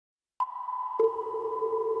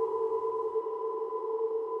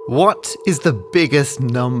What is the biggest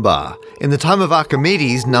number? In the time of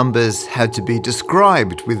Archimedes, numbers had to be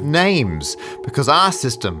described with names because our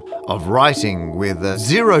system of writing with a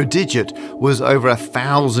 0 digit was over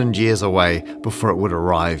 1,000 years away before it would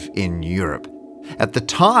arrive in Europe. At the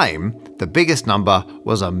time, the biggest number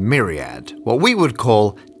was a myriad, what we would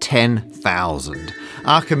call 10,000.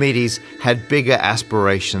 Archimedes had bigger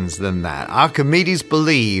aspirations than that. Archimedes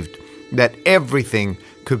believed that everything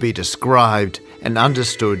could be described and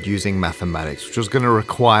understood using mathematics, which was going to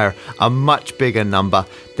require a much bigger number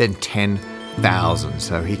than 10,000.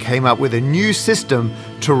 So he came up with a new system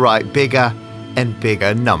to write bigger and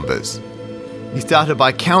bigger numbers. He started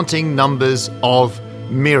by counting numbers of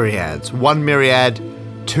myriads. 1 myriad,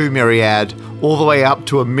 2 myriad, all the way up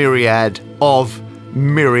to a myriad of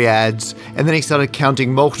myriads. And then he started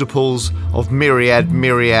counting multiples of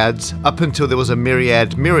myriads, up until there was a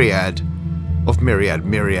myriad of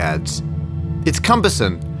myriads. It's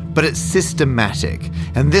cumbersome, but it's systematic.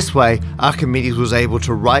 And this way, Archimedes was able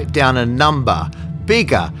to write down a number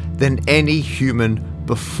bigger than any human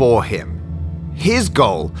before him. His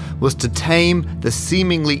goal was to tame the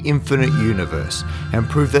seemingly infinite universe and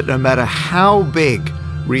prove that no matter how big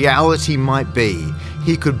reality might be,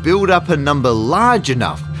 he could build up a number large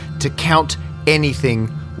enough to count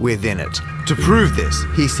anything within it. To prove this,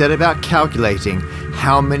 he set about calculating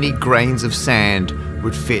how many grains of sand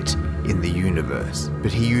would fit in the universe.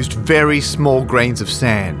 But he used very small grains of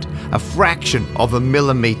sand, a fraction of a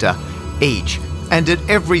millimeter each, and at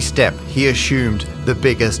every step he assumed the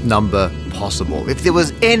biggest number possible. If there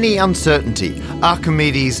was any uncertainty,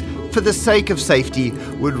 Archimedes, for the sake of safety,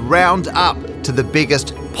 would round up to the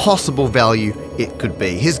biggest possible value it could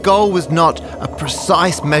be. His goal was not a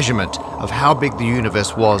precise measurement of how big the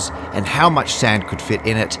universe was and how much sand could fit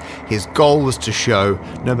in it. His goal was to show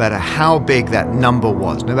no matter how big that number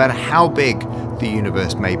was, no matter how big the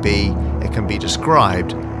universe may be, it can be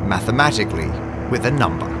described mathematically with a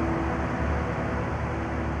number.